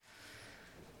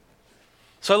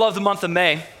So I love the month of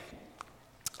May.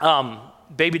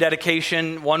 Baby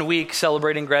dedication 1 week,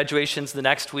 celebrating graduations the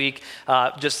next week,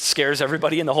 just scares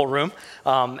everybody in the whole room.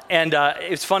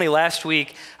 It's funny, last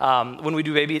week when we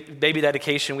do baby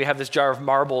dedication, we have this jar of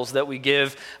marbles that we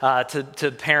give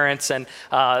to parents, and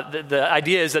the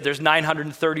idea is that there's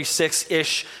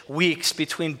 936-ish weeks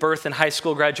between birth and high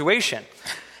school graduation.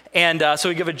 And so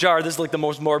we give a jar, this is like the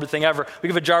most morbid thing ever, we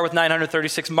give a jar with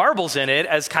 936 marbles in it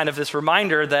as kind of this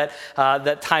reminder that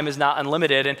that time is not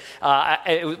unlimited. And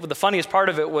the funniest part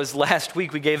of it was last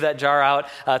week we gave that jar out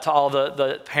to all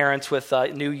the parents with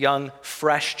new, young,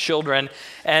 fresh children.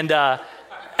 And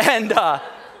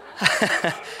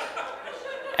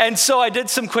so I did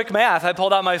some quick math. I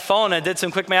pulled out my phone and did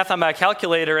some quick math on my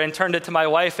calculator and turned it to my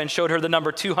wife and showed her the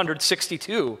number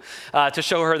 262 to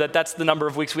show her that that's the number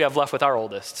of weeks we have left with our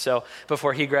oldest. So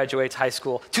before he graduates high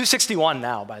school. 261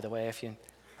 now, by the way,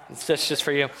 it's just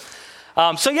for you.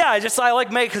 I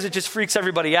like May because it just freaks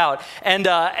everybody out. And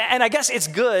I guess it's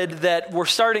good that we're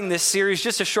starting this series,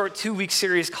 just a short 2-week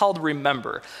series called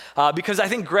Remember, because I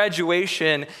think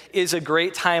graduation is a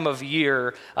great time of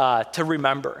year to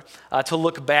remember, to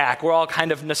look back. We're all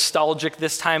kind of nostalgic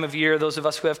this time of year, those of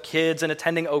us who have kids and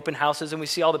attending open houses, and we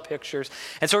see all the pictures.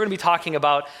 And so we're going to be talking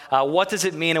about what does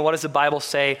it mean and what does the Bible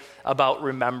say about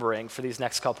remembering for these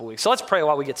next couple weeks. So let's pray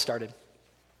while we get started.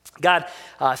 God,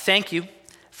 thank you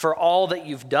for all that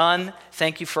you've done.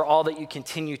 Thank you for all that you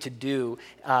continue to do.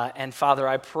 And Father,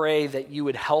 I pray that you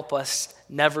would help us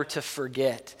never to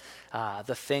forget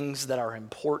the things that are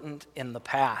important in the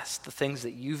past, the things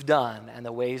that you've done and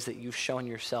the ways that you've shown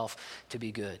yourself to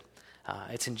be good.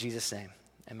 It's in Jesus' name,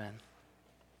 amen.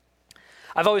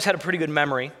 I've always had a pretty good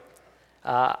memory.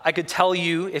 I could tell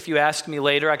you, if you ask me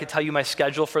later, I could tell you my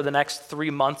schedule for the next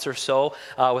 3 months or so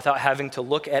without having to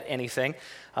look at anything.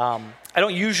 I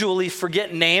don't usually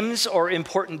forget names or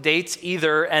important dates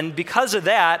either, and because of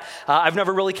that, I've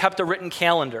never really kept a written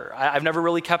calendar. I've never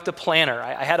really kept a planner.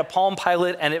 I had a Palm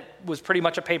Pilot, and it was pretty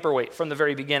much a paperweight from the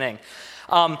very beginning.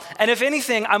 And if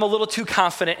anything, I'm a little too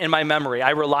confident in my memory.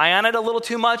 I rely on it a little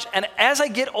too much, and as I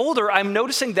get older, I'm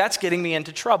noticing that's getting me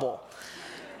into trouble.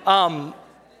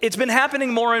 It's been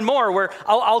happening more and more where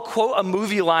I'll quote a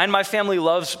movie line. My family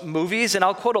loves movies, and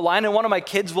I'll quote a line, and one of my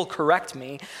kids will correct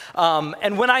me.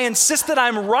 And when I insist that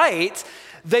I'm right,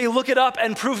 they look it up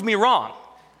and prove me wrong.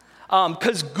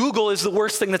 Because Google is the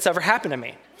worst thing that's ever happened to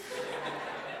me.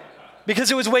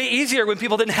 Because it was way easier when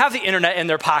people didn't have the internet in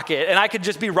their pocket, and I could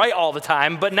just be right all the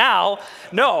time. But now,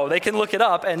 no, they can look it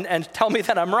up and tell me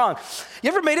that I'm wrong.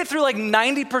 You ever made it through like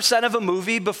 90% of a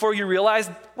movie before you realized,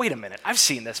 wait a minute, I've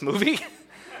seen this movie?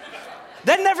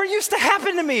 That never used to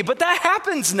happen to me, but that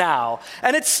happens now.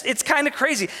 And it's kind of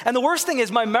crazy. And the worst thing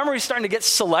is my memory's starting to get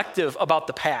selective about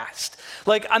the past.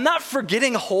 Like, I'm not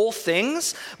forgetting whole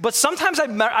things, but sometimes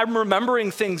I'm remembering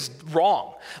things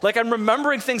wrong. Like, I'm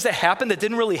remembering things that happened that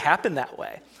didn't really happen that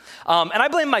way. And I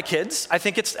blame my kids. I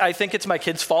think it's my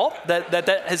kids' fault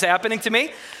that is happening to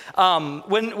me.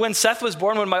 When Seth was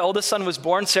born, when my oldest son was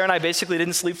born, Sarah and I basically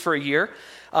didn't sleep for a year.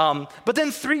 But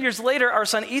then 3 years later, our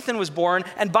son Ethan was born,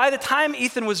 and by the time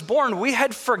Ethan was born, we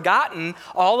had forgotten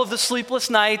all of the sleepless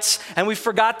nights, and we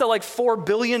forgot the 4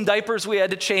 billion diapers we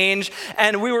had to change,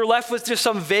 and we were left with just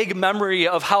some vague memory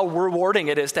of how rewarding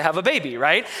it is to have a baby,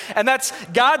 right? And that's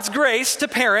God's grace to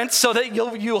parents so that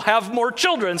you'll have more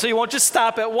children, so you won't just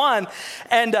stop at one.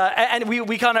 And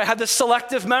we kind of have this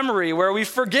selective memory where we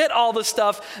forget all the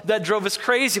stuff that drove us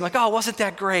crazy. I'm like, oh, wasn't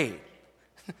that great?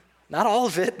 Not all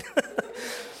of it.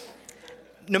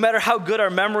 No matter how good our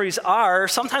memories are,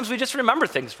 sometimes we just remember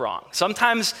things wrong.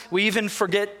 Sometimes we even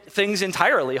forget things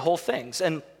entirely, whole things.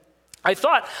 And I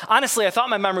thought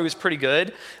my memory was pretty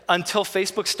good until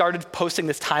Facebook started posting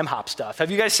this time hop stuff. Have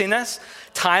you guys seen this?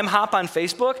 Time hop on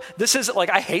Facebook? This is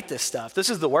I hate this stuff. This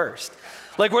is the worst.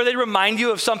 Where they remind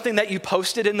you of something that you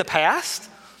posted in the past.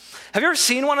 Have you ever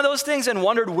seen one of those things and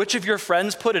wondered which of your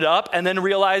friends put it up and then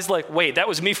realized, wait, that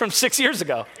was me from 6 years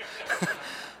ago?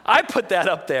 I put that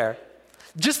up there.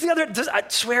 I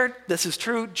swear this is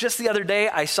true, just the other day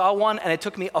I saw one and it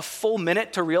took me a full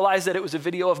minute to realize that it was a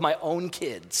video of my own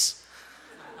kids.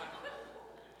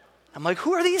 I'm like,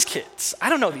 who are these kids? I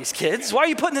don't know these kids. Why are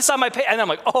you putting this on my page? And I'm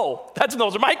like, oh,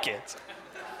 those are my kids.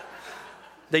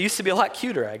 They used to be a lot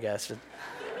cuter, I guess,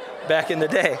 back in the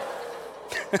day.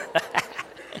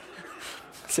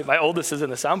 See, my oldest is in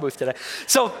the sound booth today.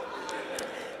 So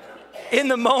in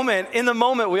the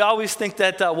moment, we always think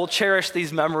that we'll cherish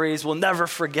these memories, we'll never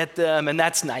forget them, and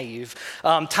that's naive.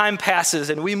 Time passes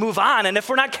and we move on, and if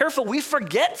we're not careful, we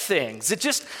forget things. It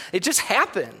just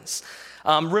happens.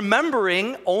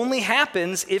 Remembering only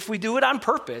happens if we do it on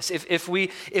purpose, if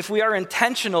we are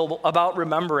intentional about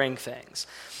remembering things.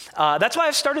 That's why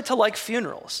I've started to like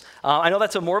funerals. I know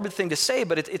that's a morbid thing to say,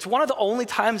 but it's one of the only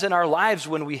times in our lives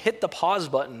when we hit the pause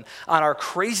button on our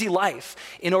crazy life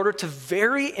in order to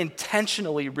very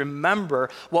intentionally remember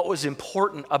what was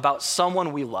important about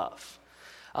someone we love.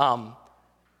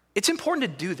 It's important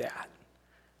to do that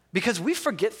because we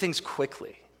forget things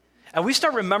quickly and we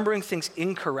start remembering things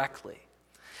incorrectly.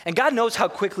 And God knows how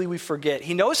quickly we forget.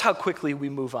 He knows how quickly we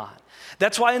move on.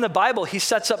 That's why in the Bible, he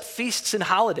sets up feasts and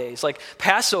holidays like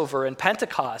Passover and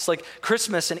Pentecost, like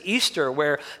Christmas and Easter,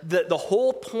 where the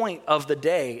whole point of the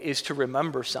day is to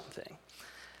remember something.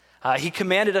 He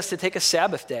commanded us to take a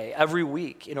Sabbath day every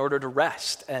week in order to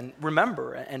rest and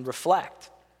remember and reflect.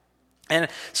 And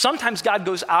sometimes God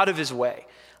goes out of his way.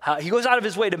 He goes out of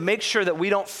his way to make sure that we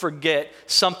don't forget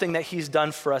something that he's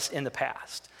done for us in the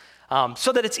past.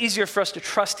 So that it's easier for us to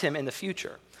trust him in the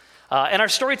future. And our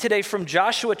story today from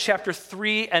Joshua chapter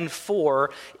 3 and 4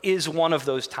 is one of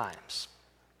those times.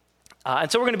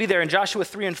 And so we're going to be there in Joshua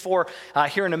 3 and 4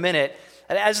 here in a minute.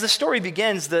 And as the story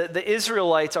begins, the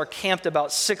Israelites are camped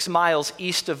about 6 miles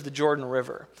east of the Jordan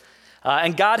River.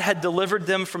 And God had delivered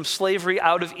them from slavery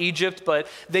out of Egypt, but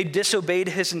they disobeyed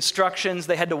his instructions.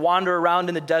 They had to wander around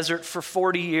in the desert for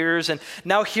 40 years. And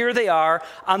now here they are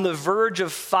on the verge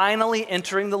of finally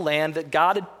entering the land that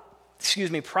God had,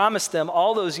 promised them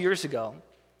all those years ago.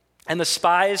 And the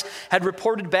spies had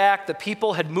reported back. The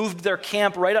people had moved their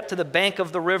camp right up to the bank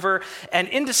of the river. And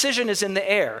indecision is in the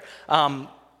air.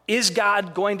 Is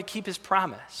God going to keep his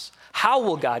promise? How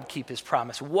will God keep his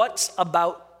promise? What's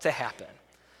about to happen?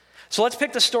 So let's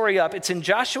pick the story up. It's in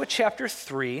Joshua chapter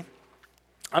 3.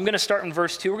 I'm going to start in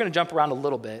verse 2. We're going to jump around a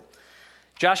little bit.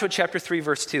 Joshua chapter 3,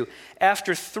 verse 2.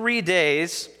 After 3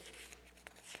 days,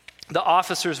 the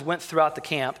officers went throughout the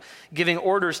camp, giving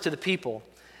orders to the people.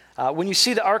 When you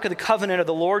see the Ark of the Covenant of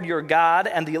the Lord your God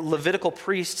and the Levitical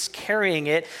priests carrying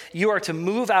it, you are to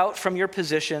move out from your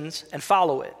positions and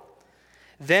follow it.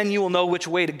 Then you will know which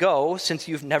way to go, since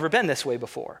you've never been this way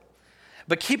before.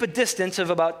 But keep a distance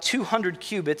of about 200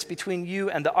 cubits between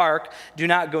you and the ark. Do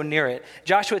not go near it.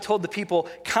 Joshua told the people,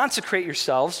 consecrate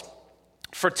yourselves,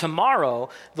 for tomorrow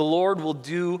the Lord will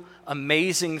do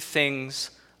amazing things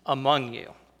among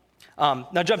you.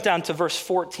 Now jump down to verse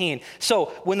 14. So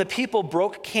when the people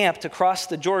broke camp to cross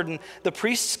the Jordan, the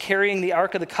priests carrying the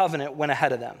Ark of the Covenant went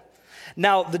ahead of them.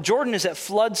 Now, the Jordan is at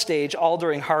flood stage all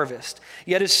during harvest.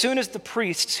 Yet as soon as the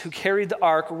priests who carried the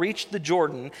ark reached the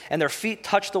Jordan and their feet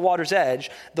touched the water's edge,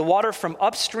 the water from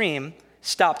upstream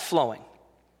stopped flowing.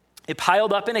 It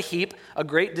piled up in a heap a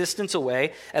great distance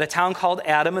away at a town called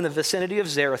Adam in the vicinity of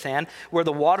Zarethan, where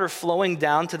the water flowing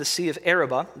down to the Sea of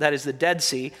Arabah, that is the Dead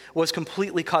Sea, was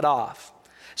completely cut off.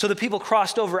 So the people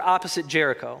crossed over opposite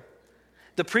Jericho.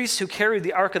 The priests who carried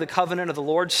the Ark of the Covenant of the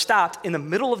Lord stopped in the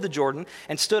middle of the Jordan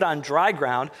and stood on dry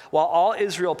ground while all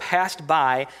Israel passed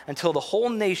by until the whole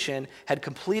nation had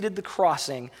completed the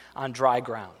crossing on dry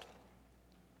ground.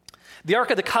 The Ark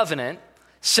of the Covenant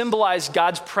symbolized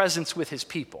God's presence with his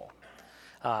people.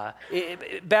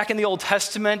 Back in the Old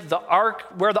Testament, the ark,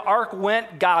 where the ark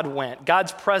went, God went.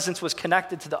 God's presence was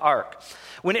connected to the ark.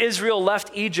 When Israel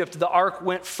left Egypt, the ark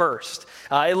went first.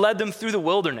 It led them through the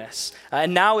wilderness,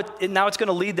 and now it's going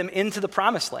to lead them into the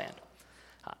promised land.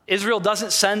 Israel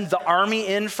doesn't send the army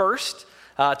in first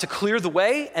to clear the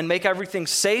way and make everything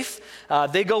safe.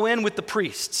 They go in with the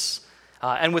priests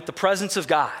and with the presence of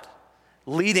God,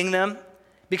 leading them.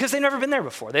 Because they've never been there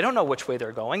before. They don't know which way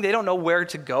they're going. They don't know where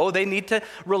to go. They need to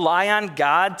rely on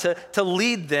God to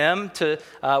lead them to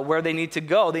where they need to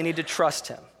go. They need to trust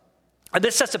him. And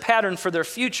this sets a pattern for their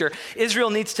future. Israel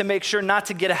needs to make sure not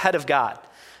to get ahead of God.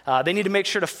 They need to make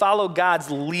sure to follow God's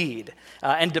lead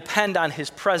and depend on his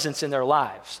presence in their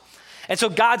lives. And so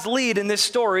God's lead in this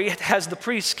story has the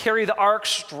priests carry the ark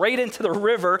straight into the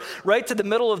river, right to the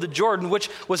middle of the Jordan, which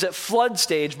was at flood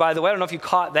stage, by the way. I don't know if you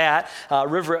caught that.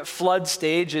 River at flood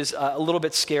stage is a little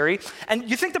bit scary. And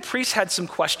you think the priests had some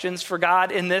questions for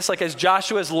God in this? Like as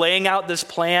Joshua is laying out this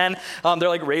plan, they're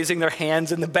like raising their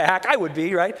hands in the back. I would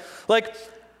be, right? Like,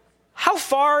 how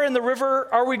far in the river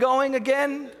are we going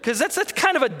again? Because that's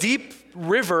kind of a deep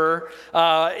river,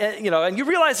 and you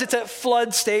realize it's at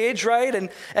flood stage, right?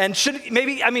 And should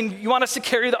maybe, you want us to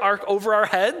carry the ark over our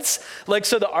heads, like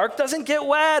so the ark doesn't get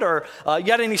wet, or you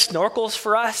got any snorkels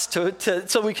for us to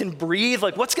so we can breathe?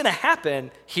 Like, what's going to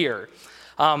happen here?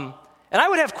 And I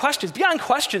would have questions. Beyond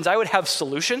questions, I would have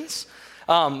solutions.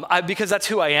 because that's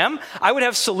who I am, I would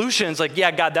have solutions like,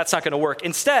 yeah, God, that's not going to work.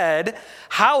 Instead,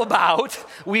 how about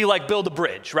we build a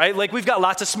bridge, right? We've got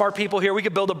lots of smart people here. We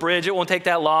could build a bridge. It won't take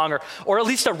that long. Or at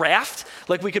least a raft.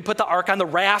 We could put the ark on the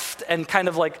raft and kind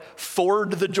of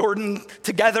ford the Jordan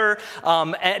together.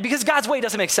 And because God's way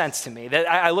doesn't make sense to me. That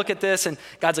I look at this and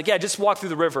God's like, yeah, just walk through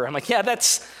the river. I'm like, yeah,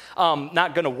 that's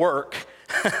not going to work.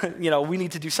 We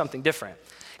need to do something different.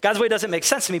 God's way doesn't make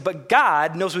sense to me, but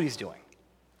God knows what he's doing.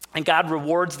 And God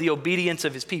rewards the obedience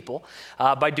of his people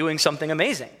by doing something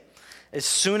amazing. As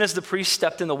soon as the priest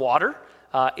stepped in the water,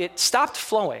 it stopped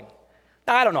flowing.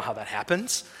 Now, I don't know how that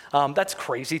happens. That's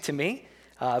crazy to me.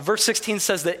 Verse 16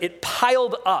 says that it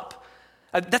piled up.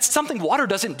 That's something water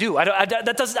doesn't do.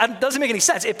 That doesn't make any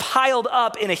sense. It piled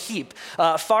up in a heap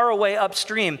far away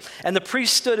upstream. And the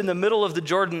priest stood in the middle of the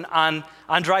Jordan on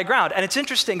dry ground. And it's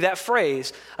interesting, that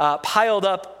phrase, piled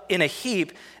up in a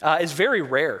heap, is very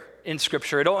rare in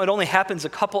Scripture. It only happens a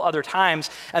couple other times,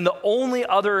 and the only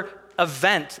other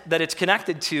event that it's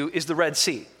connected to is the Red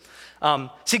Sea.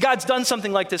 See, God's done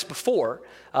something like this before,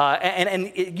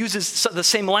 and it uses the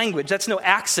same language. That's no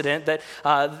accident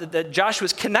that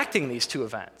Joshua's connecting these two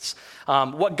events.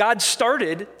 What God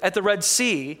started at the Red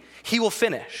Sea, he will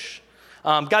finish.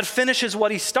 God finishes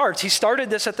what he starts. He started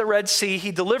this at the Red Sea.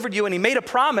 He delivered you, and he made a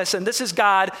promise, and this is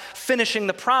God finishing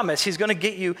the promise. He's going to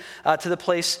get you to the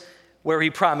place where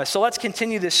he promised. So let's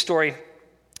continue this story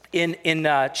in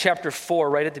chapter 4,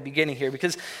 right at the beginning here,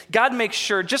 because God makes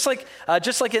sure, just like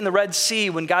in the Red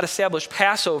Sea, when God established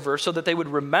Passover so that they would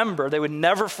remember, they would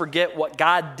never forget what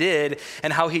God did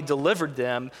and how he delivered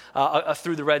them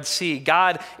through the Red Sea.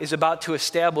 God is about to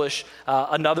establish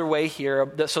another way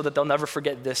here so that they'll never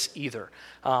forget this either.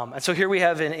 And so here we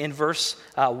have in verse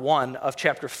 1 of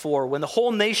chapter 4, when the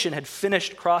whole nation had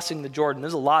finished crossing the Jordan,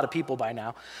 there's a lot of people by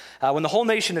now, when the whole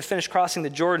nation had finished crossing the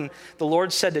Jordan, the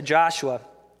Lord said to Joshua,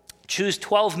 "Choose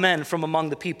 12 men from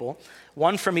among the people,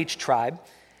 one from each tribe,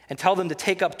 and tell them to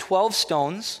take up 12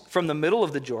 stones from the middle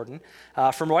of the Jordan,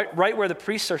 from right where the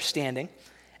priests are standing,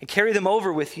 and carry them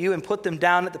over with you and put them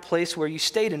down at the place where you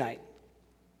stay tonight."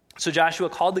 So Joshua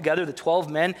called together the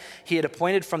 12 men he had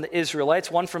appointed from the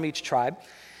Israelites, one from each tribe.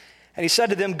 And he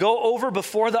said to them, "Go over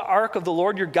before the ark of the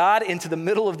Lord your God into the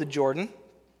middle of the Jordan."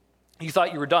 You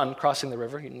thought you were done crossing the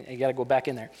river. You got to go back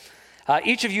in there.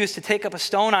 Each of you is to take up a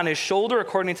stone on his shoulder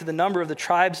according to the number of the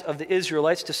tribes of the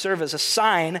Israelites to serve as a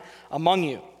sign among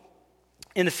you.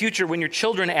 In the future, when your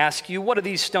children ask you, "What do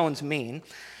these stones mean?"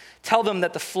 tell them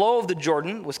that the flow of the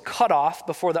Jordan was cut off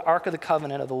before the ark of the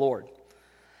covenant of the Lord.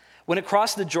 When it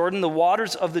crossed the Jordan, the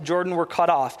waters of the Jordan were cut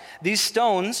off. These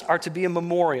stones are to be a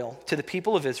memorial to the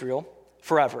people of Israel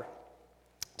forever.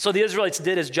 So the Israelites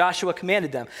did as Joshua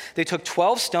commanded them. They took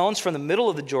 12 stones from the middle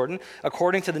of the Jordan,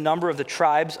 according to the number of the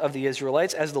tribes of the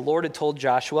Israelites, as the Lord had told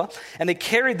Joshua, and they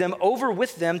carried them over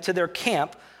with them to their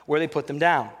camp, where they put them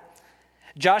down.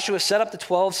 Joshua set up the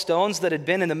 12 stones that had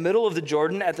been in the middle of the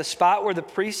Jordan at the spot where the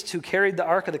priests who carried the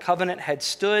Ark of the Covenant had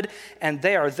stood, and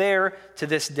they are there to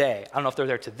this day. I don't know if they're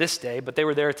there to this day, but they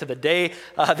were there to the day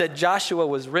that Joshua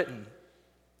was written.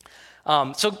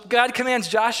 So God commands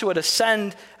Joshua to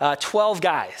send 12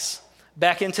 guys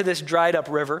back into this dried up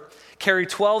river, carry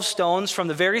 12 stones from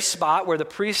the very spot where the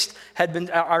priests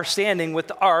are standing with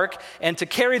the ark, and to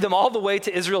carry them all the way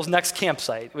to Israel's next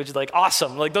campsite, which is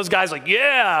awesome. Those guys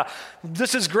yeah,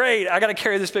 this is great. I got to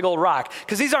carry this big old rock.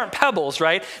 Because these aren't pebbles,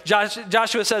 right?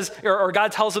 Joshua says, or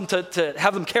God tells them to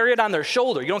have them carry it on their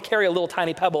shoulder. You don't carry a little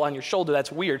tiny pebble on your shoulder.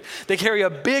 That's weird. They carry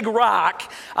a big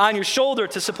rock on your shoulder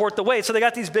to support the weight. So they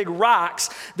got these big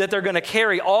rocks that they're going to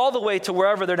carry all the way to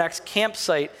wherever their next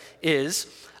campsite is.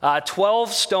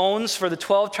 12 stones for the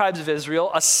 12 tribes of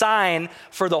Israel, a sign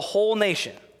for the whole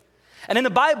nation. And in the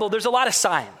Bible, there's a lot of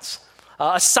signs.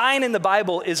 A sign in the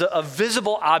Bible is a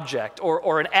visible object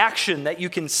or an action that you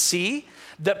can see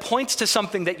that points to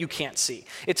something that you can't see.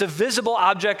 It's a visible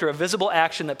object or a visible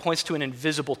action that points to an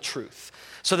invisible truth,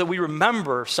 so that we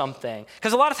remember something.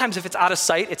 Because a lot of times if it's out of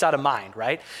sight, it's out of mind,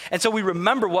 right? And so we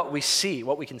remember what we see,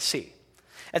 what we can see.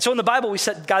 And so in the Bible,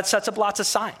 God sets up lots of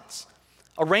signs.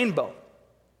 A rainbow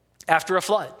after a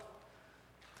flood.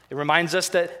 It reminds us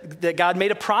that God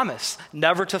made a promise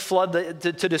never to flood,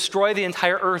 to destroy the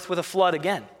entire earth with a flood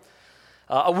again.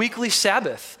 A weekly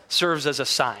Sabbath serves as a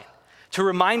sign to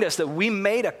remind us that we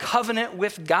made a covenant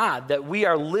with God, that we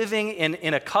are living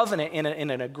in a covenant, in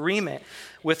an agreement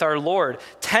with our Lord.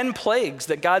 10 plagues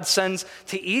that God sends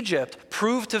to Egypt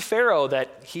prove to Pharaoh that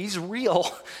he's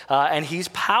real and he's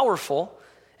powerful,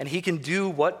 and he can do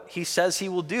what he says he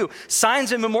will do.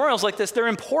 Signs and memorials like this, they're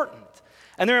important.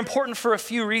 And they're important for a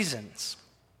few reasons.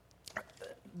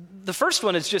 The first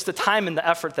one is just the time and the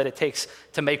effort that it takes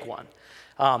to make one.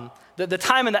 The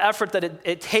time and the effort that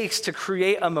it takes to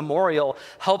create a memorial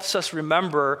helps us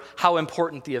remember how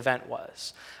important the event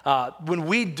was. When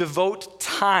we devote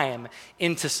time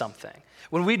into something,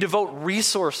 when we devote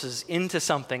resources into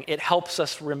something, it helps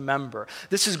us remember.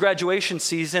 This is graduation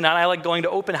season, and I like going to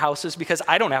open houses because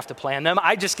I don't have to plan them.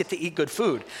 I just get to eat good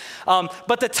food.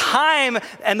 But the time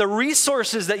and the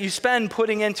resources that you spend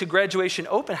putting into graduation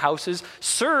open houses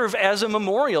serve as a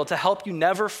memorial to help you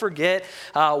never forget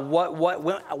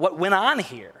what went on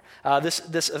here,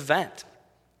 this event.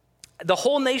 The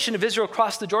whole nation of Israel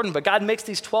crossed the Jordan, but God makes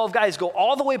these 12 guys go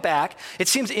all the way back. It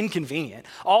seems inconvenient.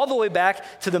 All the way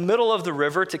back to the middle of the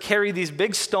river to carry these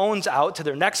big stones out to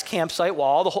their next campsite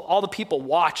while all the people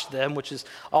watched them, which is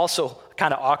also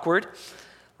kind of awkward,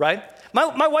 right?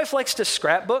 My wife likes to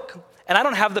scrapbook, and I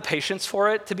don't have the patience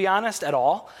for it, to be honest, at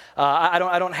all. I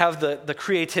don't have the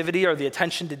creativity or the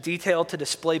attention to detail to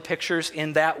display pictures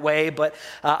in that way, but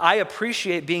I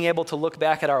appreciate being able to look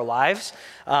back at our lives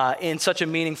in such a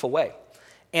meaningful way.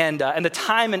 And the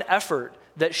time and effort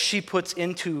that she puts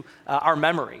into our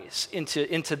memories,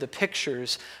 into the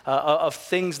pictures of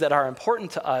things that are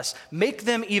important to us, make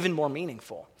them even more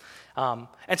meaningful.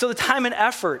 And so the time and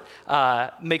effort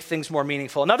make things more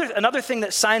meaningful. Another thing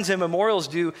that signs and memorials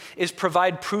do is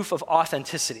provide proof of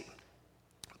authenticity,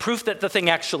 proof that the thing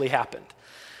actually happened.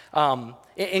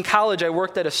 In college, I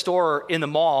worked at a store in the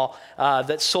mall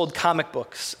that sold comic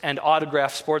books and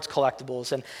autographed sports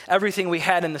collectibles, and everything we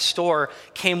had in the store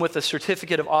came with a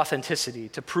certificate of authenticity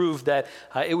to prove that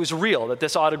it was real, that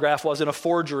this autograph wasn't a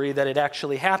forgery, that it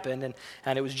actually happened,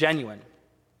 and it was genuine.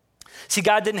 See,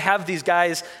 God didn't have these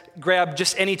guys grab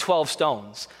just any 12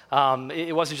 stones.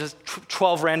 It wasn't just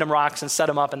 12 random rocks and set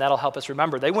them up and that'll help us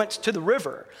remember. They went to the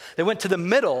river. They went to the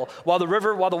middle while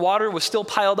the water was still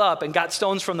piled up and got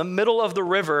stones from the middle of the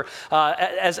river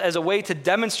as a way to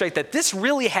demonstrate that this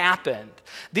really happened.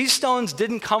 These stones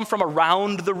didn't come from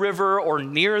around the river or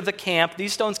near the camp.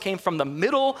 These stones came from the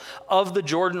middle of the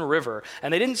Jordan River,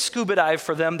 and they didn't scuba dive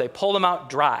for them. They pulled them out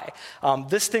dry.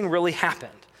 This thing really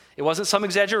happened. It wasn't some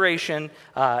exaggeration,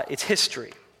 it's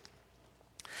history.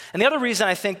 And the other reason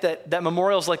I think that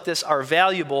memorials like this are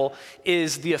valuable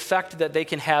is the effect that they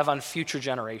can have on future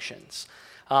generations.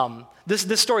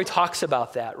 This story talks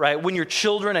about that, right? When your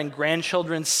children and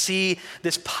grandchildren see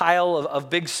this pile of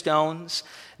big stones,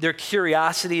 their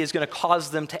curiosity is going to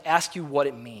cause them to ask you what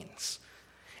it means.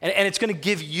 And it's going to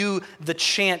give you the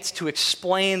chance to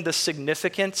explain the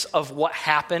significance of what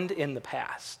happened in the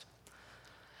past.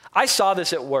 I saw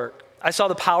this at work. I saw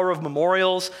the power of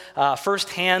memorials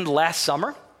firsthand last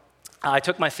summer. I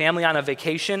took my family on a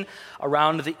vacation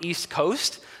around the East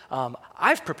Coast.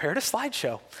 I've prepared a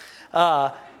slideshow.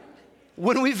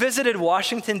 When we visited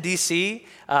Washington, D.C.,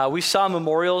 we saw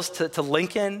memorials to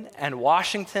Lincoln and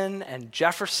Washington and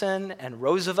Jefferson and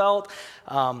Roosevelt,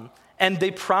 and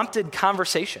they prompted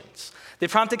conversations. They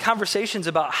prompted conversations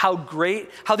about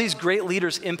how these great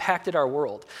leaders impacted our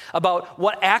world, about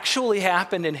what actually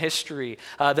happened in history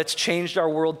that's changed our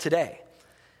world today.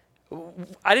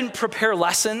 I didn't prepare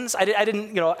lessons. I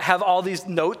didn't have all these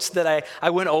notes that I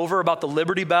went over about the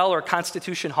Liberty Bell or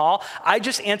Constitution Hall. I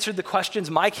just answered the questions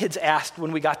my kids asked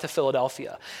when we got to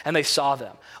Philadelphia, and they saw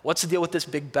them. What's the deal with this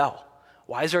big bell?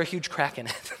 Why is there a huge crack in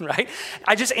it, right?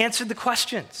 I just answered the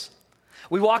questions.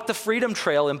 We walked the Freedom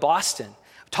Trail in Boston.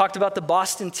 Talked about the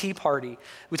Boston Tea Party.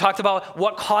 We talked about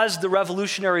what caused the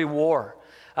Revolutionary War.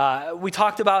 We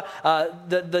talked about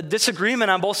the disagreement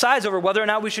on both sides over whether or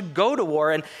not we should go to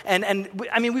war.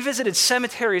 We visited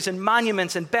cemeteries and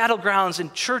monuments and battlegrounds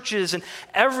and churches, and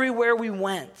everywhere we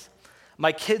went,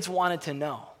 my kids wanted to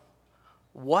know,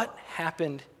 what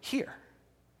happened here?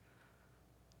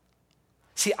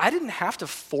 See, I didn't have to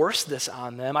force this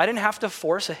on them. I didn't have to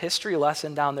force a history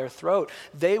lesson down their throat.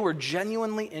 They were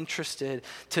genuinely interested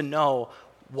to know,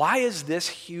 why is this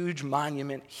huge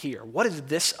monument here? What is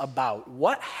this about?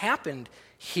 What happened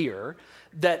here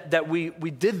that we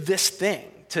did this thing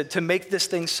to make this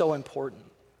thing so important?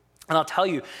 And I'll tell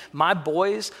you, my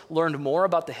boys learned more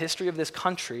about the history of this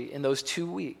country in those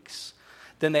 2 weeks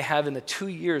than they have in the 2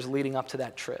 years leading up to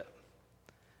that trip.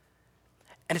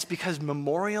 And it's because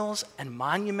memorials and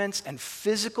monuments and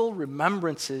physical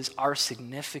remembrances are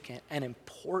significant and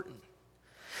important.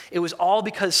 It was all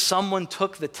because someone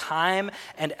took the time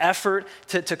and effort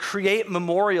to create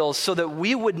memorials so that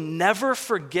we would never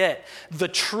forget the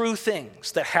true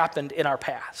things that happened in our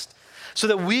past. So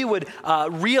that we would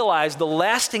realize the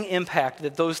lasting impact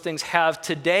that those things have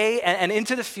today and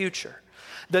into the future.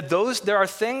 That there are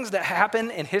things that happen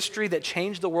in history that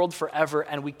change the world forever,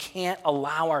 and we can't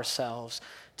allow ourselves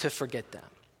to forget them.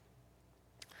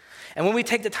 And when we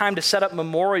take the time to set up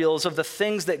memorials of the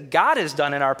things that God has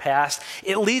done in our past,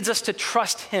 it leads us to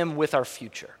trust him with our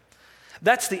future.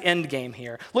 That's the end game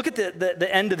here. Look at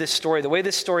the end of this story, the way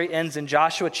this story ends in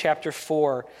Joshua chapter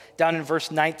 4, down in verse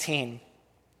 19.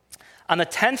 On the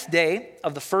 10th day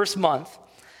of the first month,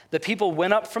 the people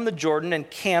went up from the Jordan and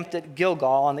camped at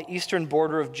Gilgal on the eastern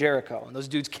border of Jericho. And those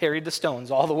dudes carried the stones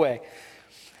all the way.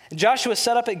 And Joshua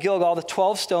set up at Gilgal the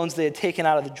 12 stones they had taken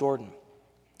out of the Jordan.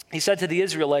 He said to the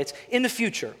Israelites, in the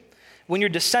future, when your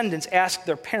descendants ask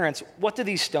their parents, what do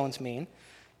these stones mean?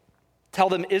 Tell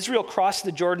them Israel crossed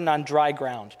the Jordan on dry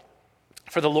ground.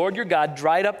 For the Lord your God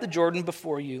dried up the Jordan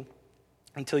before you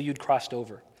until you'd crossed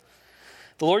over.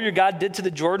 The Lord your God did to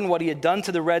the Jordan what he had done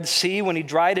to the Red Sea when he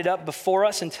dried it up before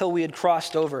us until we had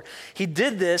crossed over. He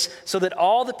did this so that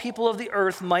all the people of the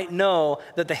earth might know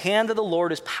that the hand of the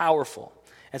Lord is powerful,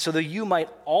 and so that you might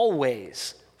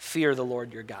always fear the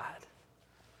Lord your God.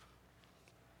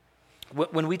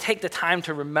 When we take the time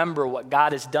to remember what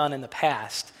God has done in the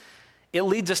past, it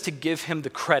leads us to give him the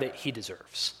credit he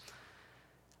deserves.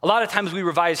 A lot of times we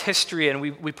revise history and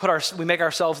we make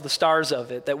ourselves the stars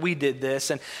of it, that we did this.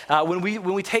 And when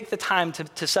we take the time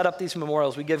to set up these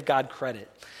memorials, we give God credit.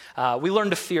 We learn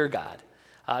to fear God.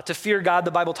 To fear God,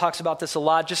 the Bible talks about this a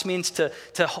lot, just means to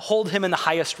hold him in the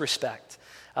highest respect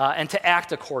and to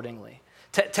act accordingly.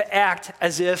 To act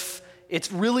as if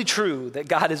it's really true that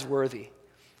God is worthy.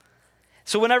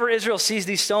 So whenever Israel sees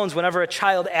these stones, whenever a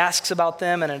child asks about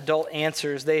them and an adult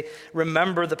answers, they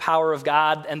remember the power of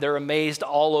God and they're amazed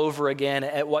all over again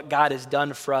at what God has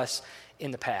done for us in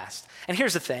the past. And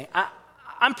here's the thing.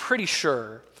 I'm pretty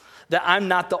sure that I'm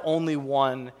not the only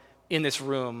one in this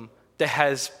room that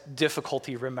has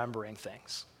difficulty remembering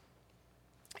things.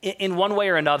 In one way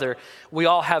or another, we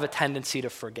all have a tendency to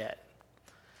forget.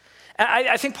 And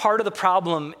I think part of the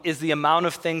problem is the amount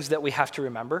of things that we have to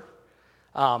remember.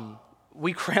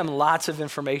 We cram lots of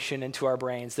information into our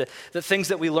brains. The things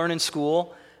that we learn in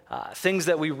school, things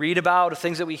that we read about,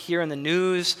 things that we hear in the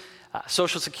news,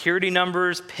 social security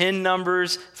numbers, PIN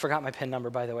numbers. Forgot my PIN number,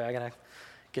 by the way. I got to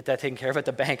get that taken care of at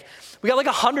the bank. We got like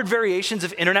 100 variations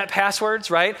of internet passwords,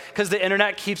 right? Because the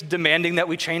internet keeps demanding that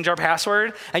we change our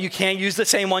password, and you can't use the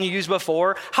same one you used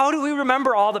before. How do we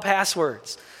remember all the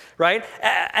passwords? Right?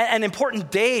 And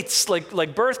important dates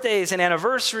like birthdays and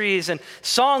anniversaries and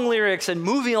song lyrics and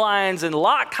movie lines and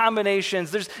lock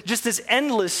combinations. There's just this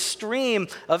endless stream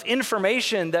of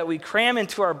information that we cram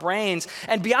into our brains.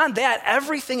 And beyond that,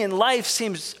 everything in life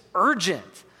seems urgent.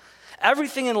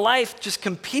 Everything in life just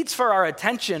competes for our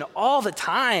attention all the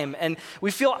time. And we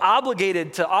feel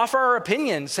obligated to offer our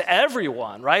opinions to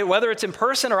everyone, right? Whether it's in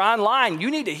person or online,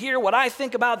 you need to hear what I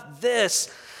think about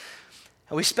this.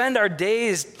 And we spend our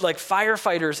days like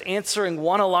firefighters answering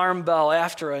one alarm bell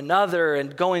after another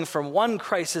and going from one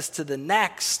crisis to the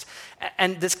next.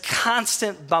 And this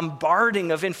constant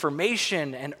bombarding of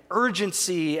information and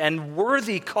urgency and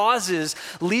worthy causes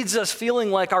leads us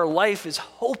feeling like our life is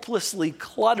hopelessly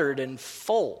cluttered and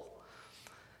full.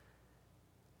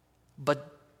 But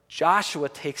Joshua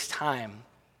takes time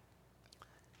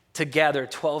to gather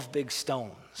 12 big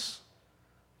stones.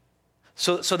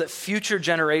 So that future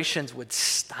generations would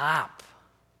stop.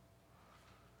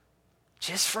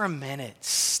 Just for a minute,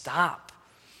 stop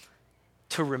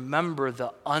to remember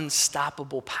the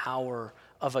unstoppable power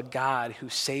of a God who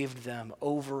saved them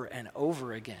over and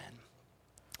over again.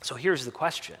 So here's the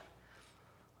question.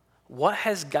 What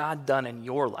has God done in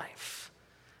your life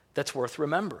that's worth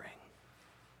remembering?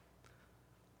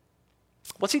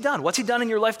 What's he done? What's he done in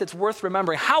your life that's worth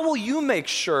remembering? How will you make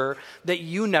sure that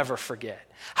you never forget?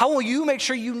 How will you make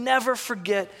sure you never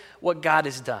forget what God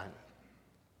has done?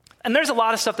 And there's a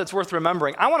lot of stuff that's worth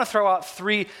remembering. I want to throw out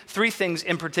three things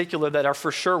in particular that are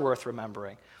for sure worth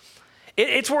remembering.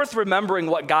 It's worth remembering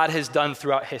what God has done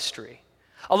throughout history.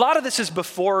 A lot of this is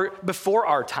before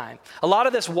our time. A lot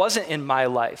of this wasn't in my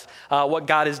life, what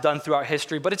God has done throughout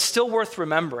history, but it's still worth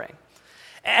remembering.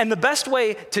 And the best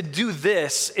way to do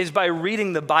this is by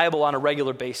reading the Bible on a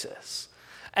regular basis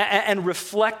and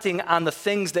reflecting on the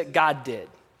things that God did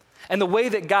and the way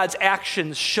that God's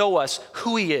actions show us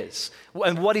who he is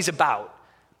and what he's about.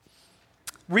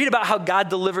 Read about how God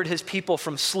delivered his people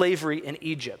from slavery in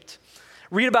Egypt.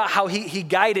 Read about how he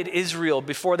guided Israel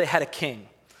before they had a king.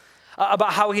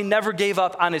 About how he never gave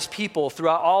up on his people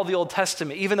throughout all the Old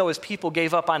Testament, even though his people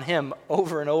gave up on him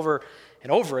over and over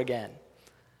and over again.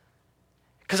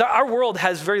 Because our world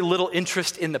has very little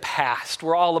interest in the past.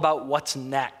 We're all about what's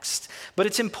next. But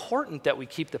it's important that we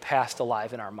keep the past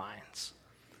alive in our minds.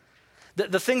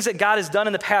 The things that God has done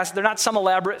in the past, they're not some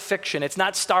elaborate fiction. It's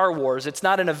not Star Wars. It's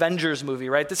not an Avengers movie,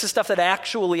 right? This is stuff that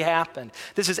actually happened.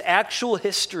 This is actual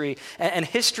history, and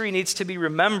history needs to be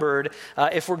remembered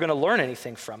if we're going to learn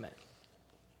anything from it.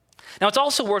 Now, it's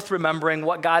also worth remembering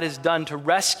what God has done to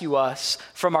rescue us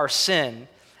from our sin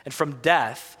and from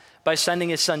death by sending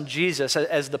his son Jesus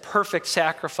as the perfect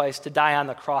sacrifice to die on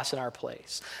the cross in our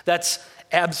place. That's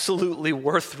absolutely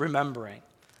worth remembering.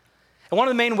 And one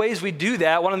of the main ways we do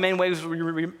that, one of the main ways we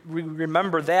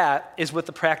remember that is with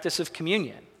the practice of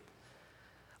communion.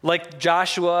 Like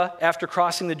Joshua, after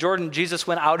crossing the Jordan, Jesus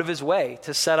went out of his way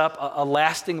to set up a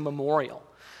lasting memorial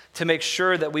to make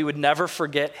sure that we would never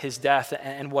forget his death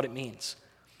and what it means.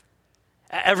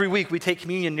 Every week we take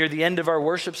communion near the end of our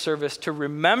worship service to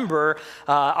remember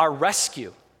our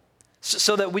rescue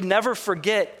so that we never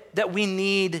forget that we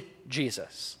need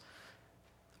Jesus.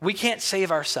 We can't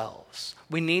save ourselves.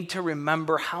 We need to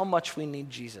remember how much we need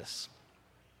Jesus.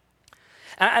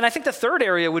 And I think the third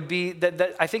area would be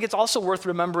that I think it's also worth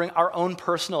remembering our own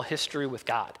personal history with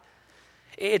God.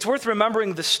 It's worth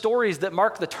remembering the stories that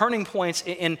mark the turning points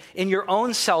in your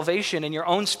own salvation, in your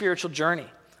own spiritual journey.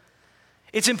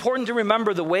 It's important to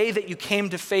remember the way that you came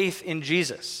to faith in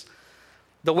Jesus,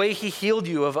 the way he healed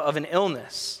you of an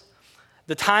illness,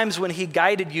 the times when he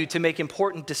guided you to make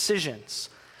important decisions,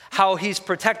 how he's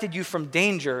protected you from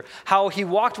danger, how he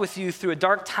walked with you through a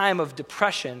dark time of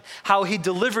depression, how he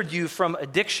delivered you from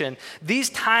addiction. These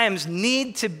times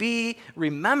need to be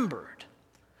remembered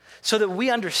so that we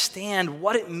understand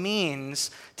what it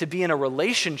means to be in a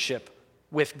relationship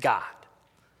with God.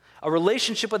 A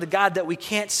relationship with a God that we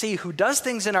can't see, who does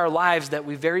things in our lives that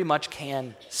we very much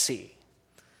can see.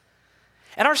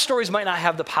 And our stories might not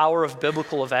have the power of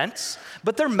biblical events,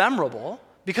 but they're memorable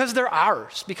because they're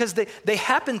ours, because they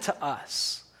happen to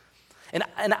us.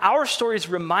 And our stories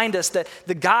remind us that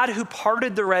the God who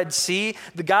parted the Red Sea,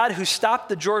 the God who stopped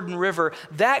the Jordan River,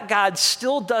 that God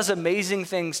still does amazing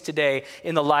things today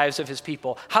in the lives of his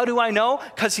people. How do I know?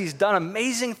 Because he's done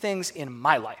amazing things in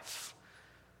my life.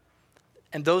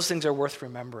 And those things are worth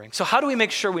remembering. So how do we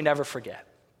make sure we never forget?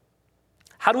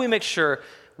 How do we make sure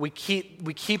we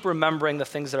keep remembering the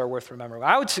things that are worth remembering?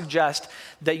 I would suggest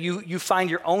that you find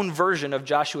your own version of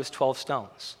Joshua's 12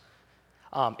 stones.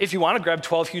 If you want to grab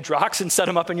 12 huge rocks and set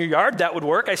them up in your yard, that would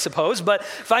work, I suppose. But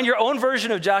find your own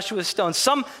version of Joshua's stones,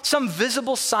 some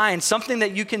visible sign, something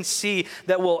that you can see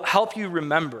that will help you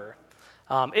remember.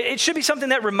 It should be something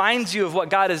that reminds you of what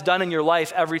God has done in your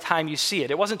life every time you see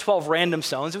it. It wasn't 12 random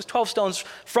stones. It was 12 stones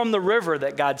from the river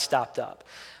that God stopped up.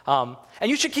 And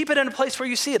you should keep it in a place where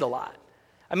you see it a lot.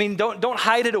 I mean, don't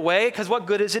hide it away, because what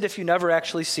good is it if you never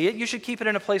actually see it? You should keep it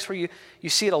in a place where you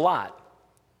see it a lot.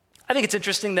 I think it's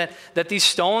interesting that these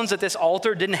stones at this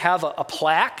altar didn't have a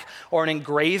plaque or an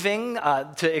engraving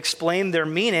to explain their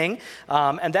meaning,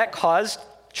 and that caused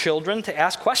children to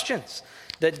ask questions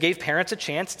that gave parents a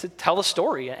chance to tell a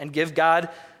story and give God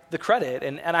the credit.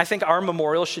 And I think our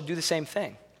memorial should do the same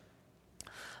thing.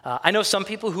 I know some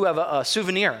people who have a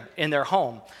souvenir in their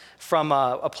home from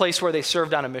a place where they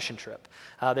served on a mission trip.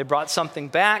 They brought something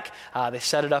back. They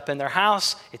set it up in their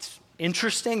house. It's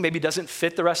interesting, maybe doesn't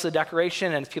fit the rest of the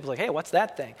decoration, and people are like, hey, what's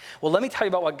that thing? Well, let me tell you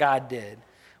about what God did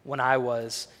when I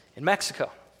was in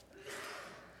Mexico.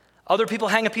 Other people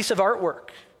hang a piece of artwork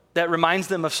that reminds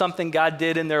them of something God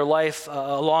did in their life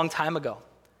a long time ago.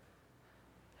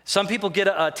 Some people get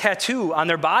a tattoo on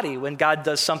their body when God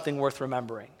does something worth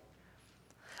remembering.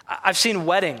 I've seen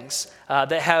weddings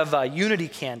that have unity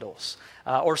candles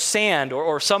or sand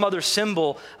or some other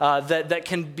symbol that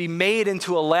can be made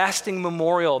into a lasting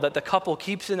memorial that the couple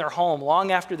keeps in their home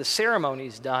long after the ceremony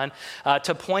is done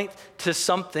to point to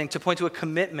something, to point to a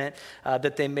commitment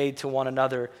that they made to one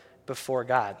another before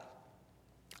God.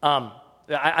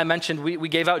 I mentioned we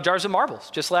gave out jars of marbles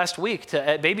just last week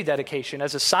at baby dedication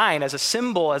as a sign, as a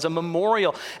symbol, as a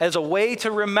memorial, as a way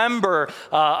to remember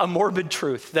a morbid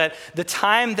truth, that the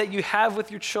time that you have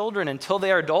with your children until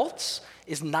they are adults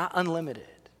is not unlimited.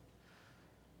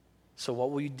 So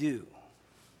what will you do?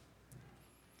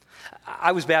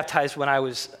 I was baptized when I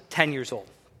was 10 years old.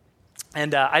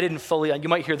 And I didn't fully, you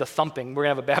might hear the thumping. We're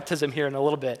going to have a baptism here in a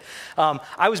little bit.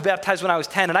 I was baptized when I was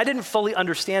 10, and I didn't fully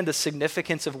understand the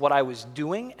significance of what I was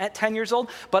doing at 10 years old,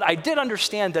 but I did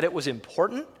understand that it was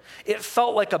important. It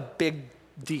felt like a big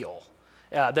deal,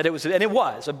 and it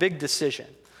was a big decision.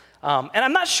 And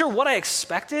I'm not sure what I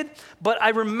expected, but I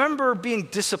remember being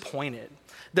disappointed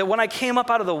that when I came up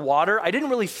out of the water, I didn't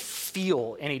really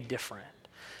feel any different.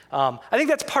 I think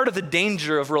that's part of the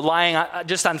danger of relying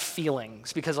just on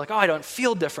feelings, because I don't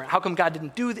feel different. How come God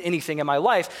didn't do anything in my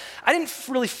life? I didn't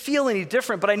really feel any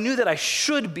different, but I knew that I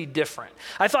should be different.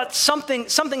 I thought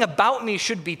something about me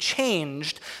should be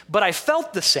changed, but I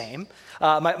felt the same.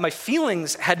 My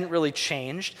feelings hadn't really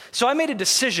changed. So I made a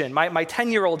decision. My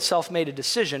 10-year-old self made a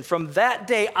decision. From that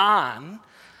day on,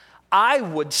 I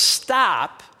would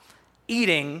stop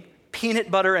eating peanut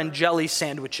butter and jelly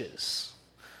sandwiches.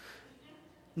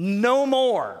 No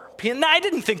more. I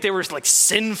didn't think they were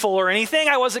sinful or anything.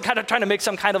 I wasn't kind of trying to make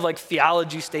some kind of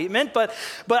theology statement, but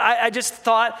I just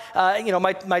thought,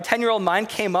 my 10-year-old mind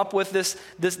came up with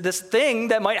this thing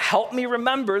that might help me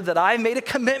remember that I made a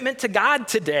commitment to God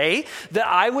today that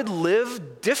I would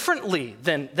live differently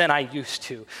than I used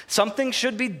to. Something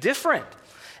should be different.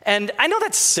 And I know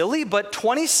that's silly, but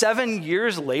 27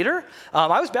 years later,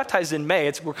 I was baptized in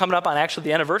May. We're coming up on actually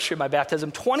the anniversary of my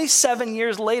baptism. 27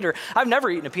 years later, I've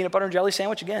never eaten a peanut butter and jelly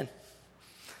sandwich again.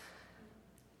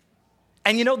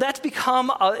 And that's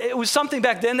become, it was something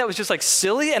back then that was just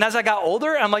silly. And as I got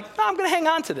older, I'm no, I'm going to hang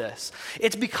on to this.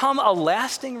 It's become a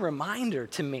lasting reminder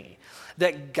to me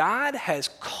that God has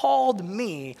called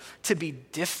me to be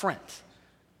different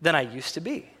than I used to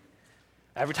be.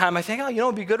 Every time I think,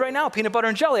 it'd be good right now, peanut butter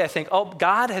and jelly, I think,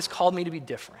 God has called me to be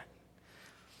different.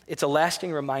 It's a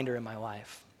lasting reminder in my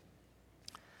life.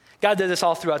 God did this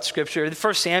all throughout Scripture. In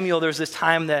 1 Samuel, there's this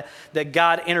time that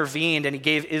God intervened and he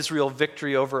gave Israel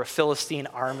victory over a Philistine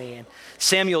army. And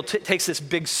Samuel takes this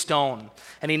big stone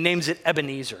and he names it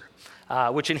Ebenezer,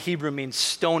 which in Hebrew means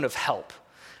stone of help,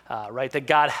 right? That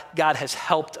God has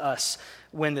helped us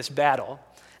win this battle.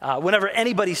 Whenever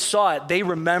anybody saw it, they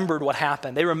remembered what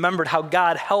happened. They remembered how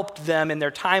God helped them in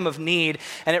their time of need,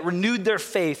 and it renewed their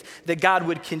faith that God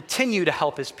would continue to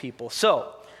help his people.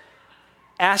 So,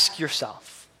 ask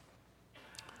yourself,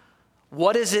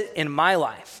 what is it in my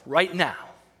life right now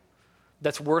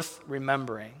that's worth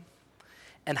remembering,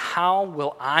 and how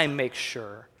will I make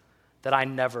sure that I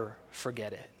never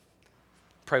forget it?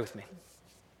 Pray with me.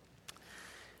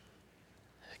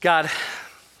 God,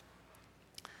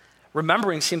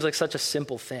 remembering seems like such a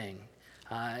simple thing.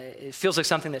 It feels like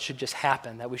something that should just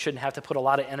happen, that we shouldn't have to put a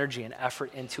lot of energy and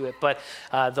effort into it. But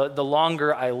the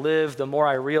longer I live, the more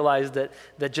I realize that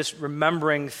just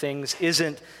remembering things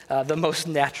isn't the most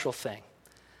natural thing.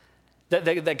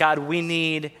 That God, we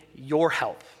need your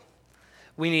help.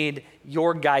 We need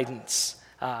your guidance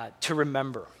to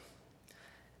remember.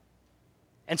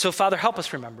 And so, Father, help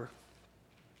us remember.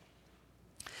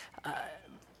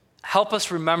 Help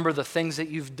us remember the things that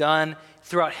you've done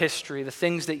throughout history, the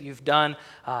things that you've done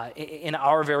in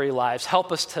our very lives.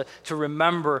 Help us to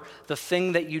remember the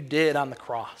thing that you did on the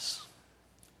cross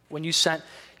when you sent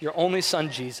your only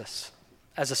son, Jesus,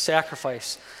 as a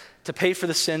sacrifice to pay for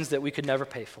the sins that we could never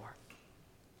pay for.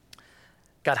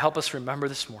 God, help us remember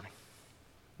this morning.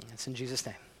 It's in Jesus'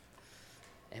 name.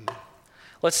 Amen.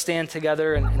 Let's stand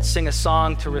together and sing a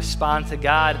song to respond to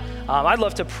God. I'd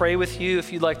love to pray with you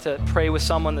if you'd like to pray with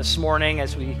someone this morning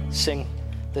as we sing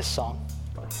this song.